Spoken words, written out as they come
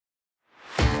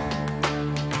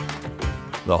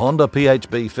The Honda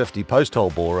PHB50 post hole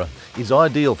borer is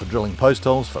ideal for drilling post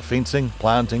holes for fencing,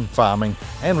 planting, farming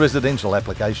and residential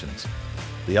applications.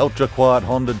 The ultra-quiet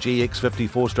Honda GX50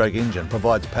 4-stroke engine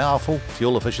provides powerful,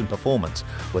 fuel-efficient performance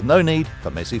with no need for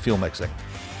messy fuel mixing.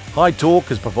 High torque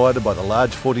is provided by the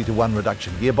large 40-to-1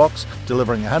 reduction gearbox,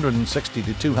 delivering 160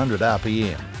 to 200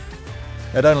 RPM.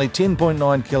 At only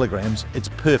 10.9 kilograms, it's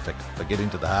perfect for getting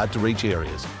to the hard-to-reach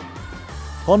areas.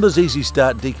 Honda's Easy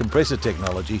Start decompressor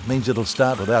technology means it'll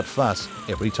start without fuss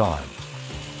every time.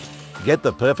 Get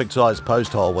the perfect size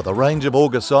post hole with a range of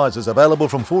auger sizes available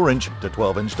from 4-inch to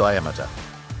 12-inch diameter.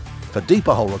 For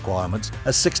deeper hole requirements, a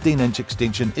 16-inch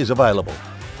extension is available.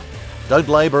 Don't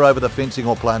labour over the fencing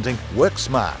or planting, work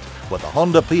smart with the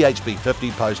Honda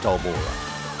PHB50 post hole borer.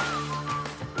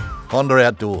 Honda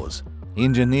Outdoors,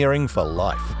 engineering for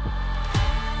life.